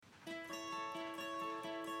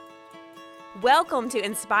Welcome to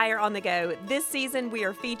Inspire on the Go. This season, we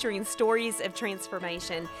are featuring stories of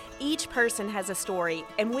transformation. Each person has a story,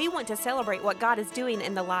 and we want to celebrate what God is doing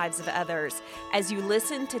in the lives of others. As you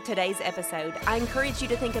listen to today's episode, I encourage you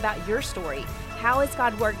to think about your story. How is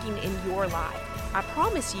God working in your life? I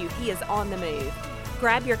promise you, He is on the move.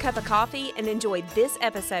 Grab your cup of coffee and enjoy this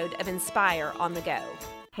episode of Inspire on the Go.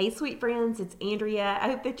 Hey, sweet friends, it's Andrea. I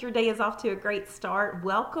hope that your day is off to a great start.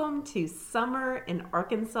 Welcome to summer in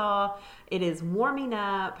Arkansas. It is warming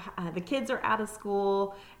up. The kids are out of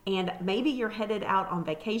school, and maybe you're headed out on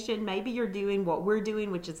vacation. Maybe you're doing what we're doing,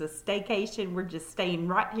 which is a staycation. We're just staying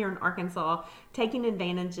right here in Arkansas, taking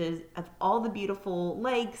advantages of all the beautiful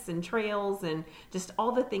lakes and trails and just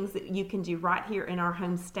all the things that you can do right here in our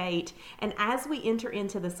home state. And as we enter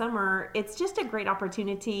into the summer, it's just a great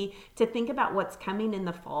opportunity to think about what's coming in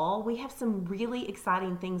the fall. We have some really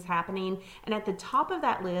exciting things happening, and at the top of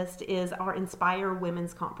that list is our Inspire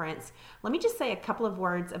Women's Conference. Let me just say a couple of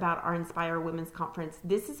words about our Inspire Women's Conference.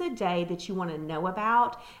 This is a day that you want to know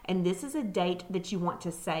about, and this is a date that you want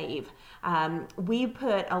to save. We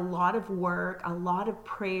put a lot of work, a lot of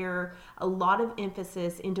prayer, a lot of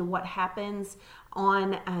emphasis into what happens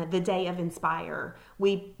on the day of Inspire.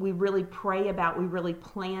 We really pray about, we really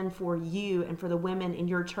plan for you and for the women in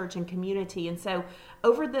your church and community. And so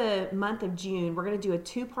over the month of June, we're going to do a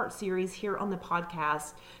 2-part series here on the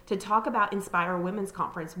podcast to talk about Inspire Women's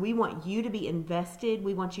Conference. We want you to be invested.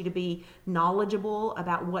 We want you to be knowledgeable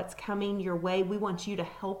about what's coming your way. We want you to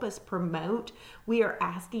help us promote. We are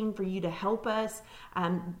asking for you to help us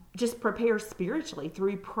just prepare spiritually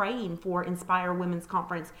through praying for Inspire Women's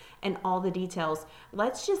Conference and all the details.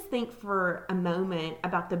 Let's just think for a moment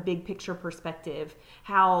about the big picture perspective,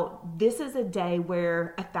 how this is a day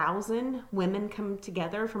where 1,000 women come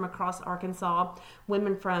together from across Arkansas,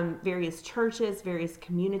 women from various churches, various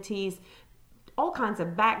communities, all kinds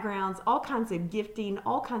of backgrounds, all kinds of gifting,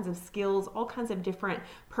 all kinds of skills, all kinds of different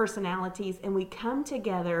personalities, and we come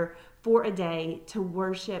together for a day to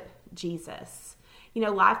worship Jesus. You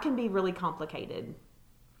know, life can be really complicated.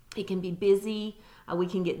 It can be busy. We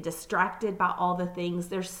can get distracted by all the things.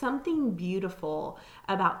 There's something beautiful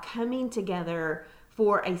about coming together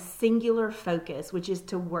for a singular focus, which is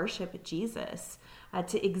to worship Jesus,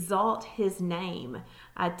 to exalt His name,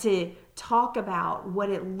 to talk about what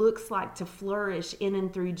it looks like to flourish in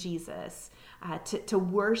and through Jesus, to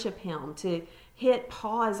worship Him, to hit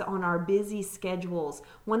pause on our busy schedules.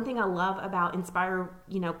 One thing I love about Inspire,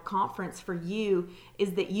 Conference for you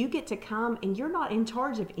is that you get to come and you're not in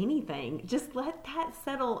charge of anything. Just let that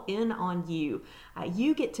settle in on you.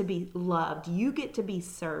 You get to be loved. You get to be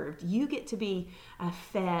served. You get to be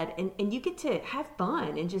fed, and you get to have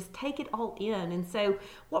fun and just take it all in. And so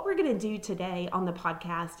what we're going to do today on the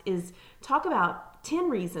podcast is talk about 10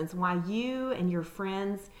 reasons why you and your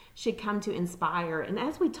friends should come to Inspire. And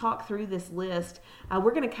as we talk through this list,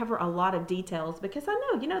 we're going to cover a lot of details because I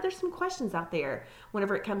know, there's some questions out there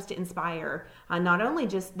whenever it comes to Inspire. Not only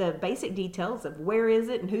just the basic details of where is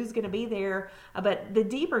it and who's going to be there, but the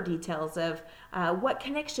deeper details of what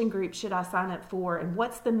connection group should I sign up for, and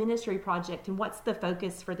what's the ministry project, and what's the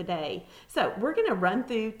focus for the day. So we're going to run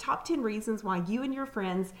through top 10 reasons why you and your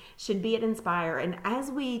friends should be at Inspire. And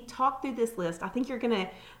as we talk through this list, I think you're going to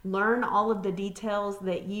learn all of the details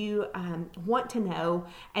that you want to know,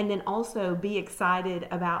 and then also be excited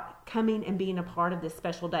about coming and being a part of this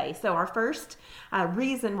special day. So our first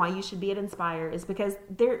reason why you should be at Inspire is because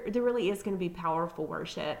there really is going to be powerful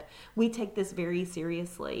worship. We take this very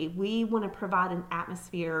seriously. We want to provide an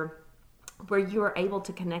atmosphere where you are able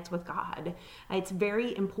to connect with God. It's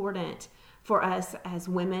very important for us as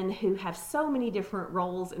women who have so many different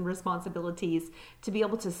roles and responsibilities to be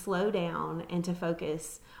able to slow down and to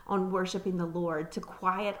focus on worshiping the Lord, to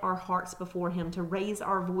quiet our hearts before Him, to raise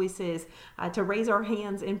our voices, to raise our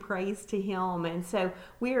hands in praise to Him. And so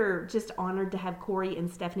we're just honored to have Corey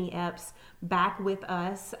and Stephanie Epps back with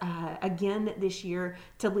us again this year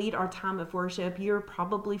to lead our time of worship. You're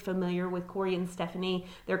probably familiar with Corey and Stephanie.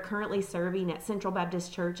 They're currently serving at Central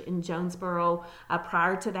Baptist Church in Jonesboro.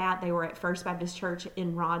 Prior to that, they were at First Baptist Church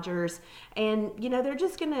in Rogers. And, they're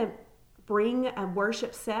just going to bring a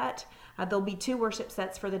worship set. There'll be 2 worship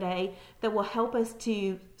sets for the day that will help us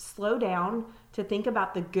to slow down, to think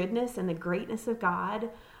about the goodness and the greatness of God,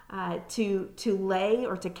 to lay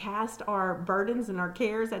or to cast our burdens and our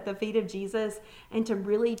cares at the feet of Jesus, and to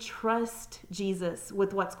really trust Jesus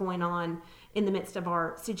with what's going on in the midst of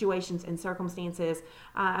our situations and circumstances.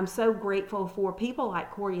 I'm so grateful for people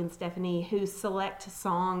like Corey and Stephanie who select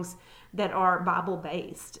songs that are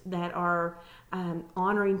Bible-based, that are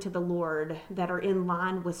honoring to the Lord, that are in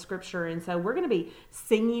line with Scripture. And so we're going to be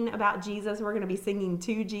singing about Jesus. We're going to be singing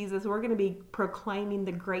to Jesus. We're going to be proclaiming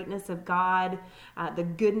the greatness of God, the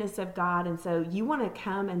goodness of God. And so you want to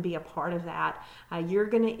come and be a part of that. You're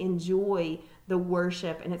going to enjoy the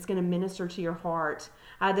worship, and it's going to minister to your heart.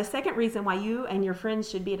 The second reason why you and your friends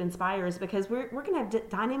should be at Inspire is because we're going to have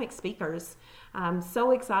dynamic speakers. I'm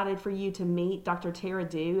so excited for you to meet Dr. Tara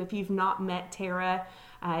Dew. If you've not met Tara,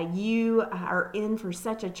 you are in for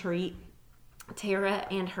such a treat. Tara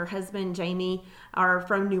and her husband, Jamie, are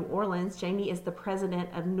from New Orleans. Jamie is the president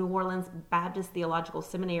of New Orleans Baptist Theological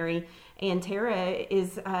Seminary, and Tara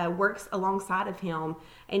works alongside of him,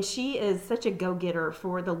 and she is such a go-getter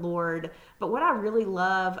for the Lord. But what I really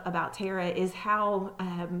love about Tara is how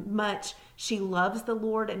much she loves the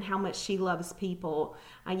Lord and how much she loves people.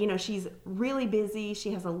 She's really busy.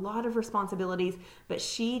 She has a lot of responsibilities, but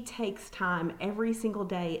she takes time every single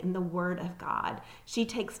day in the Word of God. She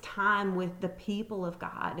takes time with the people of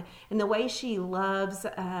God. And the way she loves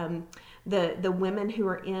the women who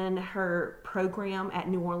are in her program at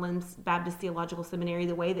New Orleans Baptist Theological Seminary,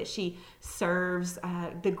 the way that she serves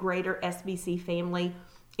the greater SBC family,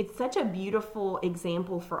 it's such a beautiful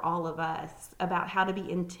example for all of us about how to be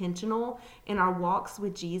intentional in our walks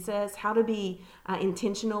with Jesus, how to be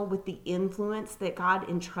intentional with the influence that God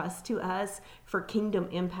entrusts to us for kingdom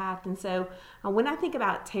impact. And so when I think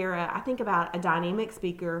about Tara, I think about a dynamic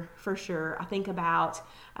speaker for sure. I think about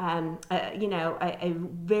a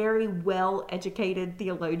very well-educated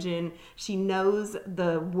theologian. She knows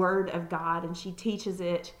the Word of God and she teaches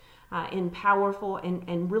it in powerful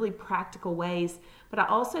and really practical ways. But I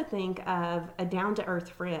also think of a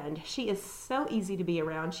down-to-earth friend. She is so easy to be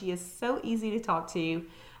around. She is so easy to talk to,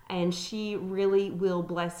 and she really will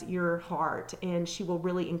bless your heart, and she will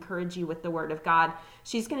really encourage you with the Word of God.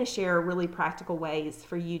 She's going to share really practical ways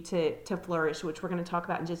for you to flourish, which we're going to talk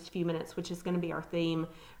about in just a few minutes, which is going to be our theme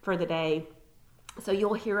for the day. So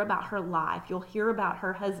you'll hear about her life. You'll hear about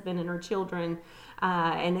her husband and her children,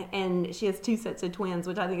 and she has 2 sets of twins,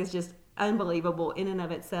 which I think is just unbelievable in and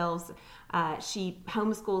of itself. She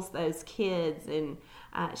homeschools those kids, and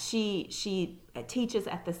she teaches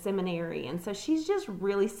at the seminary, and so she's just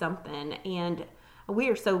really something. And we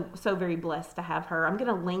are so very blessed to have her. I'm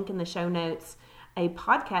going to link in the show notes a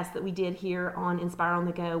podcast that we did here on Inspire on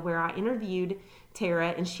the Go where I interviewed Tara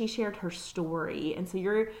and she shared her story. And so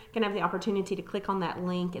you're going to have the opportunity to click on that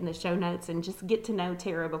link in the show notes and just get to know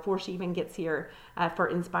Tara before she even gets here for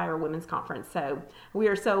Inspire Women's Conference. So we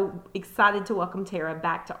are so excited to welcome Tara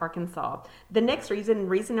back to Arkansas. The next reason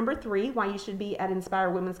number 3, why you should be at Inspire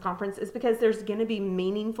Women's Conference is because there's going to be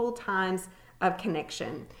meaningful times of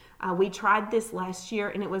connection. We tried this last year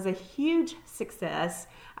and it was a huge success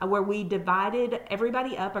where we divided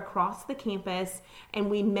everybody up across the campus and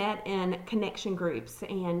we met in connection groups.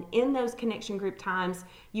 And in those connection group times,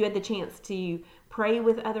 you had the chance to pray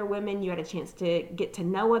with other women. You had a chance to get to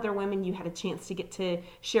know other women. You had a chance to get to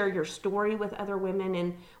share your story with other women.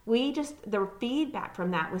 And the feedback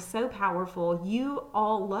from that was so powerful. You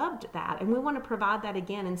all loved that. And we want to provide that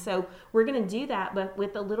again. And so we're going to do that, but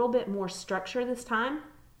with a little bit more structure this time.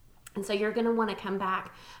 And so you're going to want to come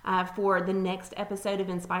back for the next episode of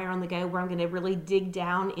Inspire on the Go, where I'm going to really dig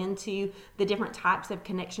down into the different types of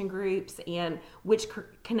connection groups and which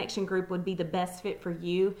connection group would be the best fit for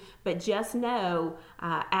you. But just know,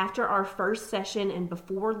 after our first session and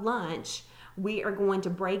before lunch, we are going to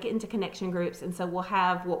break into connection groups. And so we'll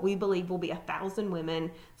have what we believe will be 1,000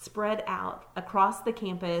 women spread out across the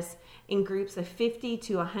campus in groups of 50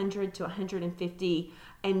 to 100 to 150.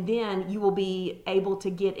 And then you will be able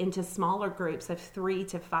to get into smaller groups of 3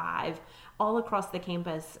 to 5 all across the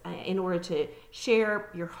campus in order to share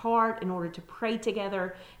your heart, in order to pray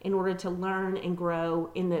together, in order to learn and grow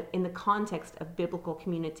in the context of biblical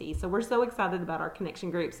community. So we're so excited about our connection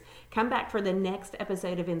groups. Come back for the next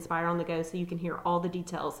episode of Inspire on the Go so you can hear all the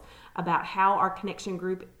details about how our connection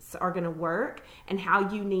groups are going to work and how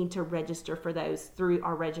you need to register for those through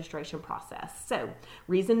our registration process. So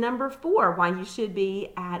reason number 4 why you should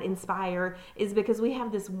be at Inspire is because we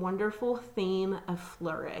have this wonderful theme of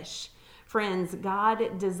flourish. Friends,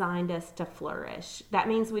 God designed us to flourish. That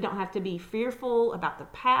means we don't have to be fearful about the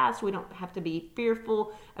past. We don't have to be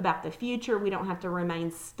fearful about the future. We don't have to remain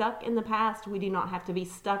stuck in the past. We do not have to be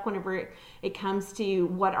stuck whenever it comes to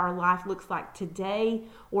what our life looks like today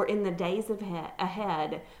or in the days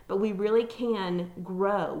ahead. But we really can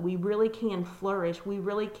grow. We really can flourish. We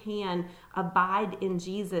really can abide in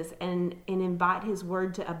Jesus and invite His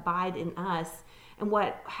Word to abide in us. And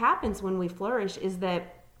what happens when we flourish is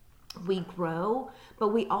that we grow,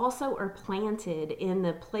 but we also are planted in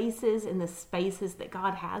the places and the spaces that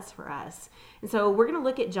God has for us. And so we're going to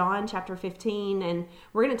look at John chapter 15, and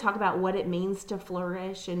we're going to talk about what it means to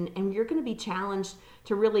flourish. And you're going to be challenged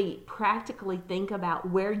to really practically think about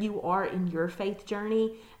where you are in your faith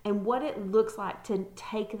journey and what it looks like to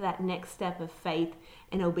take that next step of faith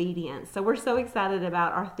and obedience. So we're so excited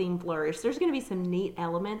about our theme, Flourish. There's going to be some neat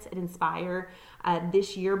elements at Inspire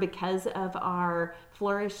this year because of our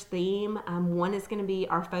Flourish theme. One is going to be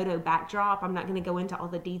our photo backdrop. I'm not going to go into all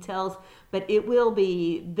the details, but it will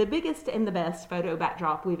be the biggest and the best photo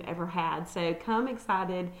backdrop we've ever had. So come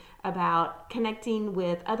excited about connecting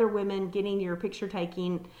with other women, getting your picture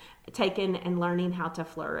taken and learning how to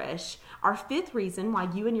flourish. Our fifth reason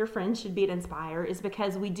why you and your friends should be at Inspire is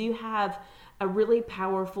because we do have a really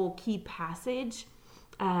powerful key passage.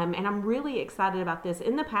 And I'm really excited about this.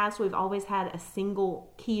 In the past, we've always had a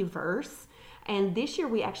single key verse. And this year,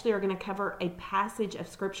 we actually are going to cover a passage of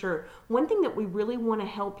Scripture. One thing that we really want to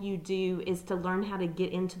help you do is to learn how to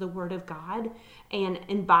get into the Word of God and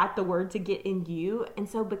invite the Word to get in you. And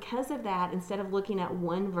so because of that, instead of looking at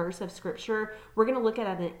one verse of Scripture, we're going to look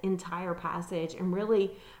at an entire passage. And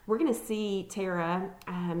really, we're going to see Tara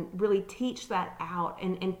really teach that out.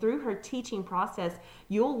 And through her teaching process,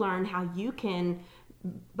 you'll learn how you can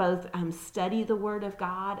both study the Word of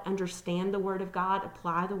God, understand the Word of God,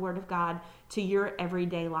 apply the Word of God to your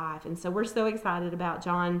everyday life. And so we're so excited about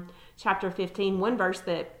John chapter 15. One verse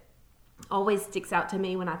that always sticks out to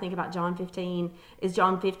me when I think about John 15 is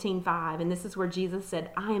John 15:5. And this is where Jesus said,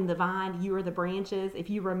 I am the vine, you are the branches. If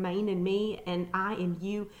you remain in me and I in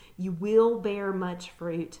you, you will bear much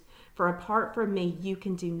fruit. For apart from me, you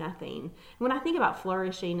can do nothing. When I think about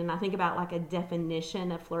flourishing and I think about like a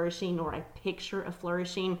definition of flourishing or a picture of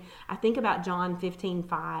flourishing, I think about John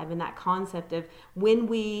 15:5 and that concept of when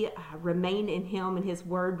we remain in Him and His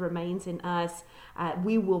Word remains in us,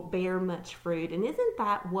 we will bear much fruit. And isn't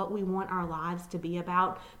that what we want our lives to be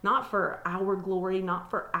about? Not for our glory, not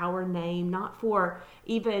for our name, not for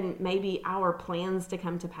even maybe our plans to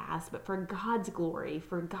come to pass, but for God's glory,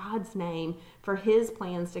 for God's name, for His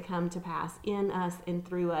plans to come to pass in us and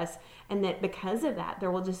through us. And that because of that,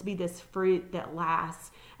 there will just be this fruit that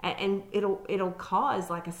lasts, and it'll cause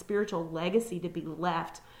like a spiritual legacy to be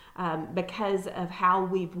left because of how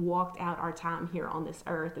we've walked out our time here on this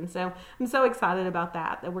earth. And so I'm so excited about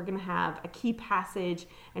that we're going to have a key passage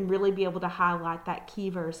and really be able to highlight that key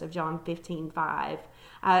verse of John 15:5.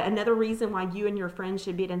 Another reason why you and your friends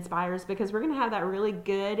should be at Inspire is because we're going to have that really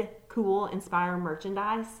good, cool Inspire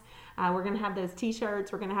merchandise. We're going to have those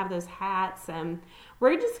t-shirts. We're going to have those hats.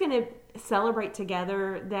 We're just going to celebrate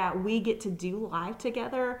together that we get to do life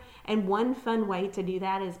together. And one fun way to do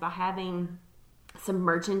that is by having some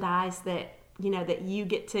merchandise that you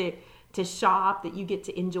get to shop, that you get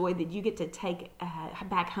to enjoy, that you get to take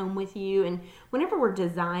back home with you. And whenever we're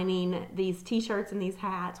designing these t-shirts and these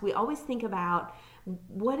hats, we always think about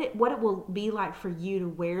what it will be like for you to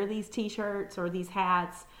wear these t-shirts or these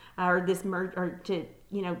hats or this or to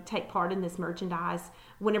take part in this merchandise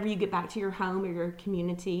whenever you get back to your home or your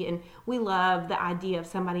community. And we love the idea of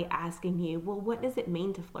somebody asking you, well, what does it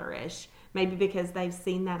mean to flourish? Maybe because they've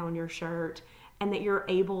seen that on your shirt, and that you're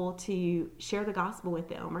able to share the gospel with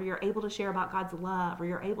them, or you're able to share about God's love, or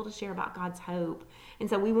you're able to share about God's hope. And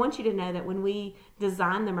so we want you to know that when we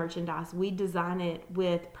design the merchandise, we design it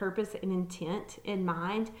with purpose and intent in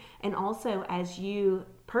mind. And also as you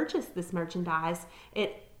purchase this merchandise,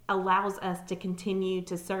 it allows us to continue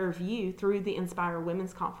to serve you through the Inspire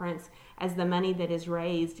Women's Conference, as the money that is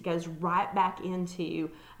raised goes right back into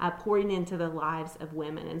pouring into the lives of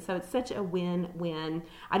women. And so it's such a win-win.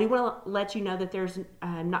 I do want to let you know that there's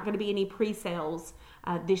not going to be any pre-sales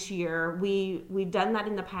this year. We've done that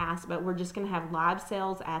in the past, but we're just going to have live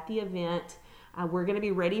sales at the event. We're going to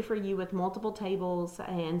be ready for you with multiple tables.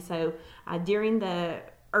 And so during the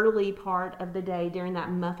early part of the day, during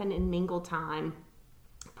that muffin and mingle time,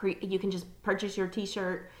 you can just purchase your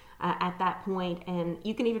t-shirt at that point. And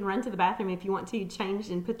you can even run to the bathroom if you want to, change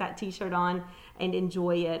and put that t-shirt on and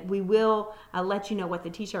enjoy it. We will let you know what the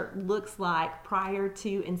t-shirt looks like prior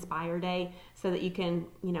to Inspire Day so that you can,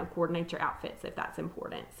 coordinate your outfits if that's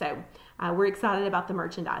important. So we're excited about the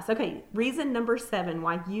merchandise. Okay, reason number 7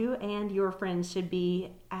 why you and your friends should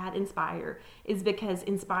be at Inspire is because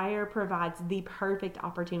Inspire provides the perfect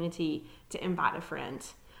opportunity to invite a friend.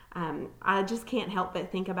 I just can't help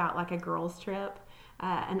but think about like a girls' trip,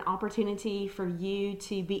 an opportunity for you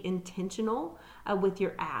to be intentional with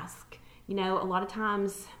your ask. A lot of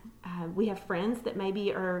times we have friends that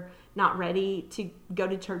maybe are not ready to go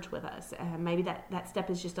to church with us. Maybe that step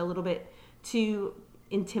is just a little bit too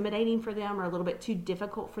intimidating for them or a little bit too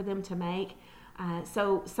difficult for them to make.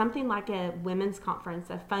 So something like a women's conference,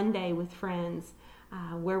 a fun day with friends,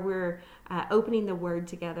 where we're opening the Word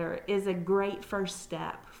together is a great first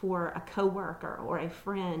step for a coworker or a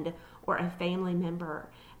friend or a family member.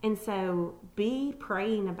 And so be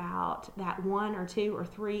praying about that 1 or 2 or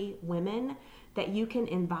 3 women that you can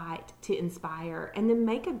invite to Inspire, and then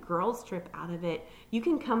make a girls' trip out of it. You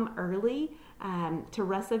can come early to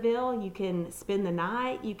Russellville. You can spend the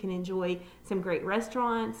night. You can enjoy some great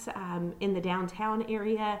restaurants in the downtown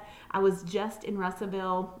area. I was just in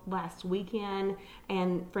Russellville last weekend,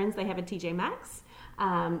 and friends, they have a TJ Maxx.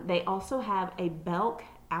 They also have a Belk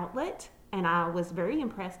outlet, and I was very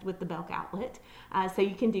impressed with the Belk outlet. So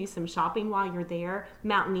you can do some shopping while you're there.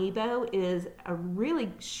 Mount Nebo is a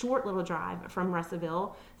really short little drive from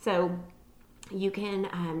Russellville, so you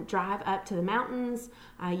can drive up to the mountains.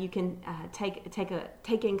 You can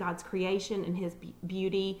take in God's creation and His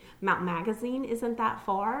beauty. Mount Magazine isn't that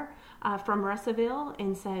far from Russellville,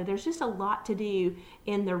 and so there's just a lot to do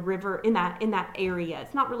in the river in that area.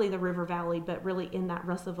 It's not really the River Valley, but really in that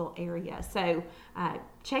Russellville area. So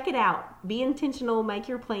check it out. Be intentional. Make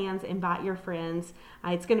your plans. Invite your friends.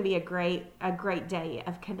 It's going to be a great day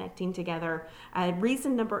of connecting together.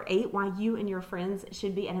 Reason number 8 why you and your friends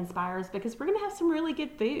should be at Inspire is because we're going to have some really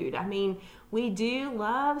good food. I mean, we do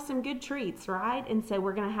love some good treats, right? And so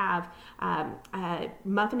we're going to have a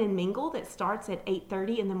muffin and mingle that starts at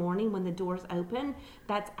 8:30 in the morning when the doors open.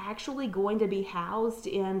 That's actually going to be housed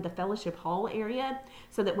in the fellowship hall area,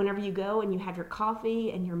 so that whenever you go and you have your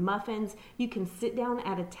coffee and your muffins, you can sit down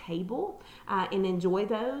at a table and enjoy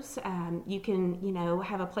those. You can,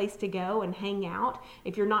 have a place to go and hang out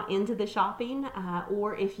if you're not into the shopping,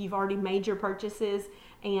 or if you've already made your purchases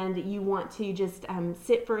and you want to just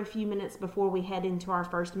sit for a few minutes before we head into our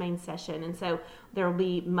first main session. And so there will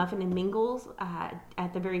be muffin and mingles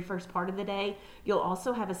at the very first part of the day. You'll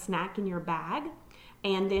also have a snack in your bag,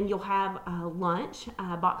 and then you'll have a lunch,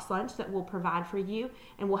 a box lunch that we'll provide for you,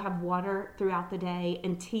 and we'll have water throughout the day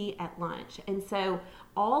and tea at lunch. And so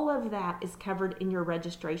all of that is covered in your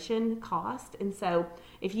registration cost. And so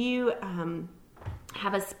if you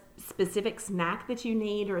have a specific snack that you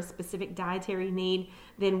need or a specific dietary need,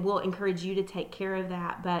 then we'll encourage you to take care of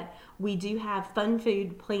that. But we do have fun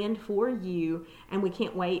food planned for you, and we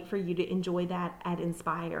can't wait for you to enjoy that at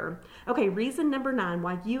Inspire. Okay, reason number 9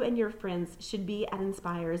 why you and your friends should be at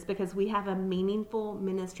Inspire is because we have a meaningful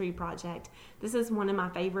ministry project. This is one of my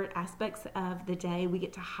favorite aspects of the day. We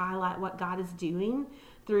get to highlight what God is doing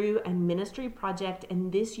through a ministry project,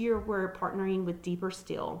 and this year we're partnering with Deeper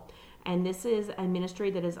Still. And this is a ministry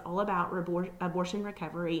that is all about abortion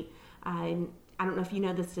recovery. I don't know if you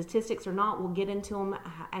know the statistics or not. We'll get into them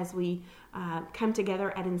as we come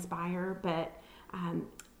together at Inspire. But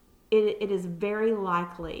it is very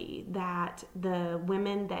likely that the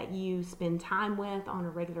women that you spend time with on a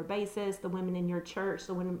regular basis, the women in your church,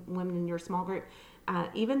 the women in your small group,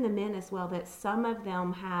 even the men as well, that some of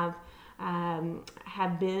them have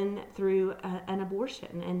been through an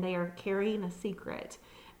abortion, and they are carrying a secret.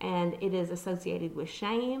 And it is associated with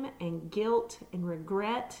shame and guilt and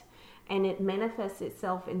regret, and it manifests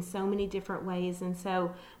itself in so many different ways. And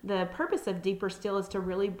so the purpose of Deeper Still is to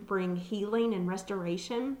really bring healing and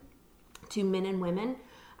restoration to men and women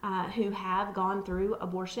who have gone through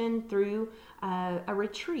abortion, through a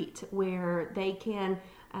retreat where they can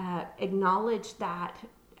acknowledge that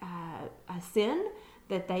a sin,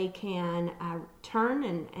 that they can turn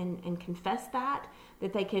and confess that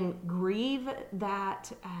they can grieve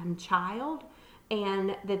that child,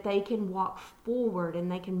 and that they can walk forward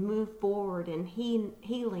and they can move forward in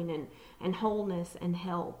healing and wholeness and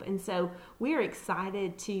help. And so we're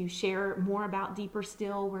excited to share more about Deeper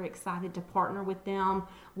Still. We're excited to partner with them.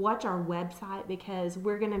 Watch our website, because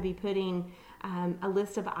we're going to be putting a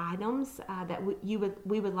list of items that we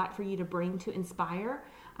would like for you to bring to Inspire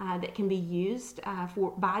that can be used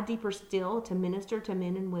by Deeper Still to minister to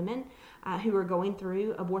men and women. who are going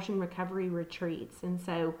through abortion recovery retreats. And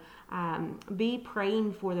so be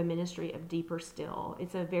praying for the ministry of Deeper Still.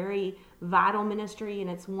 It's a very vital ministry, and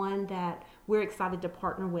it's one that we're excited to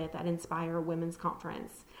partner with at Inspire Women's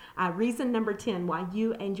Conference. Reason number 10 why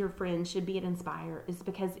you and your friends should be at Inspire is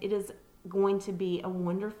because it is going to be a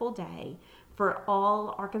wonderful day for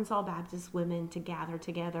all Arkansas Baptist women to gather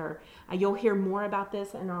together. You'll hear more about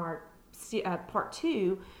this in our part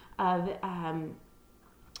 2 of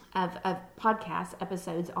podcast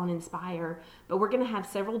episodes on Inspire, but we're going to have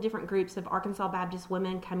several different groups of Arkansas Baptist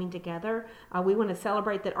women coming together. We want to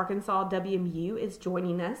celebrate that Arkansas WMU is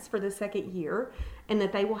joining us for the second year, and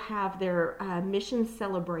that they will have their mission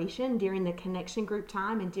celebration during the connection group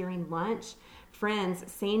time and during lunch. Friends,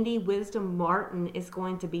 Sandy Wisdom Martin is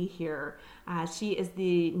going to be here. She is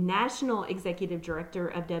the National Executive Director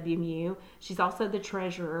of WMU. She's also the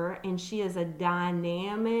treasurer, and she is a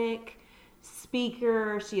dynamic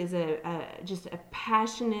speaker. She is just a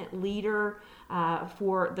passionate leader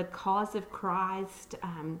for the cause of Christ.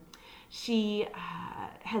 She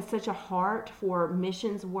has such a heart for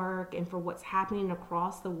missions work and for what's happening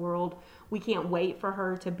across the world. We can't wait for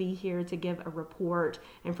her to be here to give a report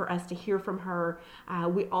and for us to hear from her.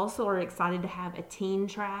 We also are excited to have a teen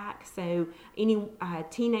track. So any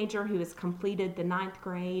teenager who has completed the 9th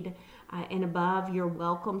grade and above, you're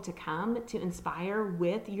welcome to come to Inspire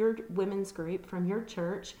with your women's group from your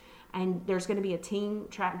church. And there's going to be a teen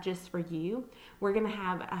track just for you. We're going to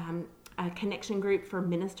have a connection group for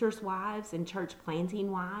ministers' wives and church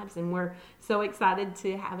planting wives, and we're so excited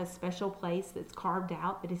to have a special place that's carved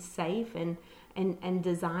out that is safe and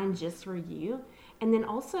designed just for you. And then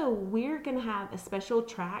also we're going to have a special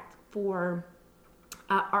track for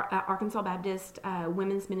Arkansas Baptist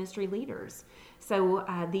women's ministry leaders. So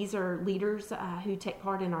these are leaders who take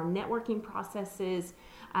part in our networking processes,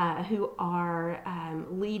 who are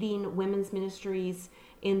leading women's ministries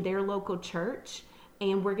in their local church.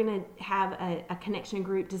 And we're going to have a connection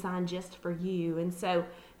group designed just for you. And so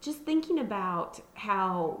just thinking about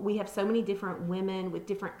how we have so many different women with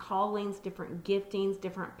different callings, different giftings,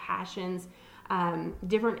 different passions,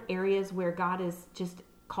 different areas where God has just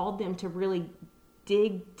called them to really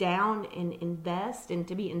dig down and invest and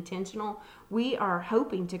to be intentional. We are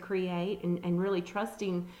hoping to create and really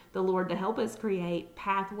trusting the Lord to help us create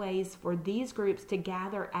pathways for these groups to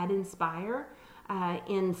gather at Inspire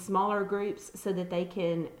in smaller groups so that they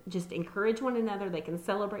can just encourage one another. They can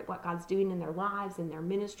celebrate what God's doing in their lives and their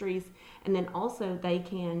ministries. And then also they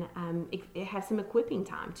can have some equipping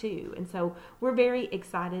time too. And so we're very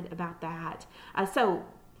excited about that. So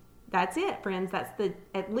that's it, friends. That's the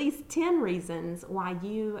at least 10 reasons why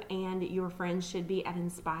you and your friends should be at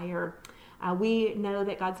Inspire. We know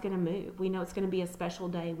that God's going to move. We know it's going to be a special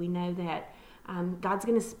day. We know that God's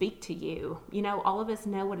going to speak to you. You know, all of us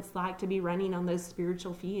know what it's like to be running on those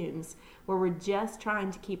spiritual fumes where we're just trying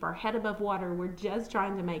to keep our head above water. We're just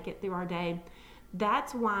trying to make it through our day.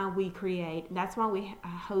 That's why we create. That's why we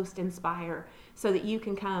host Inspire, so that you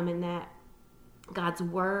can come and that God's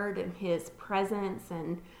word and his presence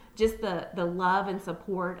and just the love and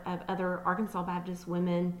support of other Arkansas Baptist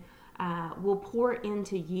women will pour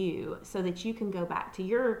into you so that you can go back to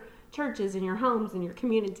your churches and your homes and your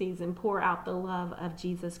communities and pour out the love of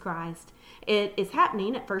Jesus Christ. It is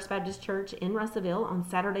happening at First Baptist Church in Russellville on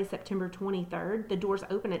Saturday, September 23rd. The doors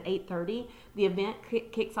open at 8:30. The event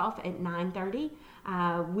kicks off at 9:30.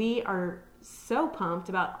 We are so pumped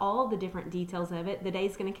about all the different details of it. The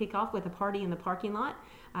day's going to kick off with a party in the parking lot.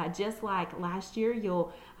 Just like last year,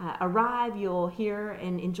 you'll arrive, you'll hear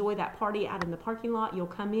and enjoy that party out in the parking lot. You'll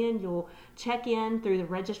come in, you'll check in through the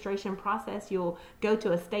registration process. You'll go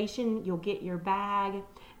to a station, you'll get your bag,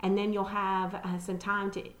 and then you'll have some time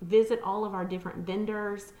to visit all of our different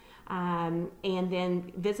vendors, and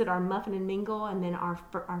then visit our Muffin and Mingle. And then our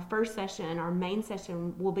first session, our main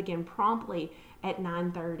session, will begin promptly at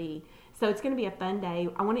 9:30. So it's going to be a fun day.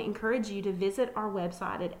 I want to encourage you to visit our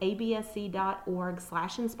website at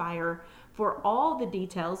absc.org/inspire for all the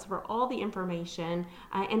details, for all the information,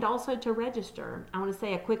 and also to register. I want to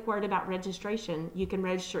say a quick word about registration. You can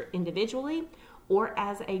register individually or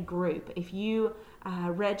as a group. If you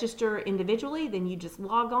register individually, then you just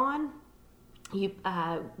log on. You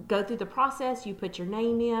go through the process, you put your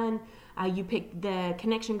name in, you pick the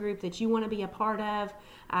connection group that you want to be a part of,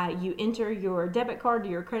 you enter your debit card or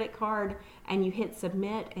your credit card, and you hit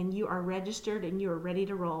submit, and you are registered and you are ready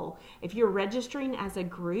to roll. If you're registering as a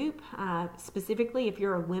group, specifically if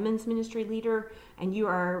you're a women's ministry leader and you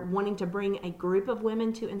are wanting to bring a group of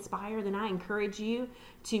women to Inspire, then I encourage you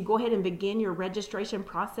to go ahead and begin your registration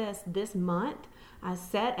process this month.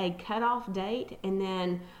 Set a cutoff date, and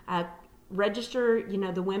then register,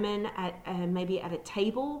 the women at maybe at a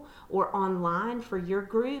table or online for your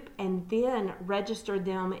group, and then register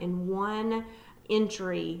them in one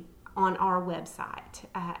entry on our website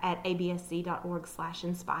at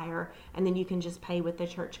absc.org/inspire, and then you can just pay with the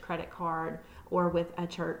church credit card or with a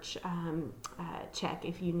church check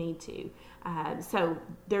if you need to. So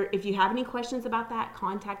if you have any questions about that,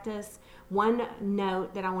 contact us. One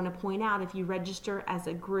note that I want to point out, if you register as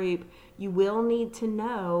a group, you will need to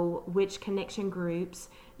know which connection groups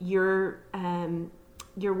your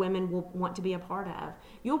women will want to be a part of.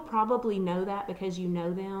 You'll probably know that because you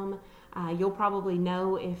know them. You'll probably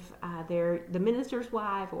know if they're the minister's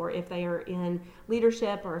wife, or if they are in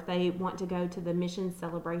leadership, or if they want to go to the mission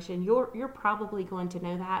celebration. You're probably going to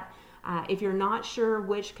know that. If you're not sure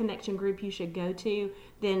which connection group you should go to,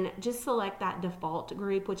 then just select that default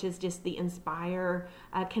group, which is just the Inspire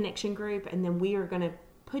connection group, and then we are going to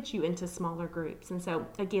put you into smaller groups. And so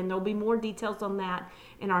again, there'll be more details on that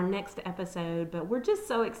in our next episode, but we're just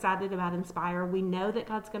so excited about Inspire. We know that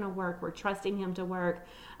God's going to work. We're trusting Him to work.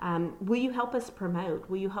 Will you help us promote?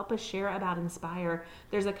 Will you help us share about Inspire?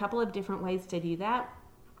 There's a couple of different ways to do that.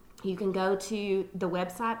 You can go to the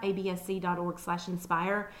website,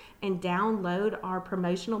 absc.org/inspire, and download our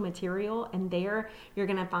promotional material. And there you're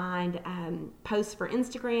going to find posts for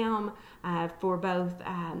Instagram, for both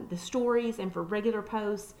the stories and for regular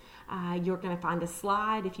posts. You're going to find a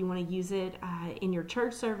slide if you want to use it in your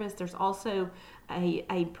church service. There's also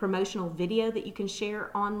a promotional video that you can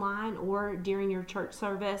share online or during your church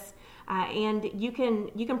service. And you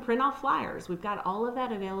can print off flyers. We've got all of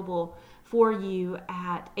that available for you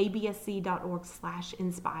at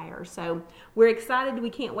absc.org/inspire. So we're excited. We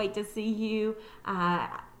can't wait to see you.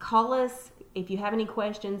 Call us if you have any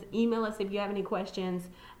questions. Email us if you have any questions.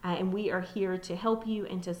 And we are here to help you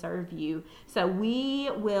and to serve you. So we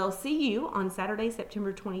will see you on Saturday,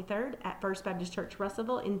 September 23rd at First Baptist Church,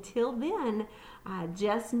 Russellville. Until then,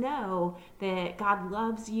 just know that God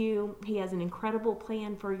loves you. He has an incredible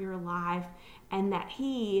plan for your life, and that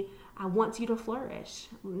He wants you to flourish.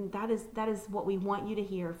 That is what we want you to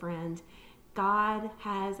hear, friend. God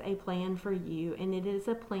has a plan for you, and it is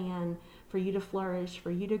a plan for you to flourish, for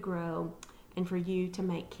you to grow, and for you to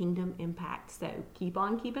make kingdom impact. So keep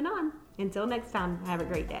on keeping on. Until next time, have a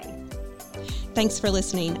great day. Thanks for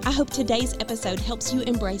listening. I hope today's episode helps you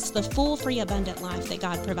embrace the full, free, abundant life that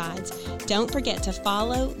God provides. Don't forget to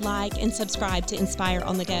follow, like, and subscribe to Inspire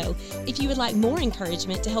on the Go. If you would like more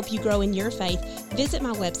encouragement to help you grow in your faith, visit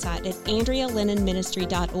my website at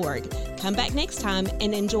AndreaLennonMinistry.org. Come back next time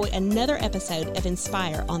and enjoy another episode of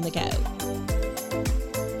Inspire on the Go.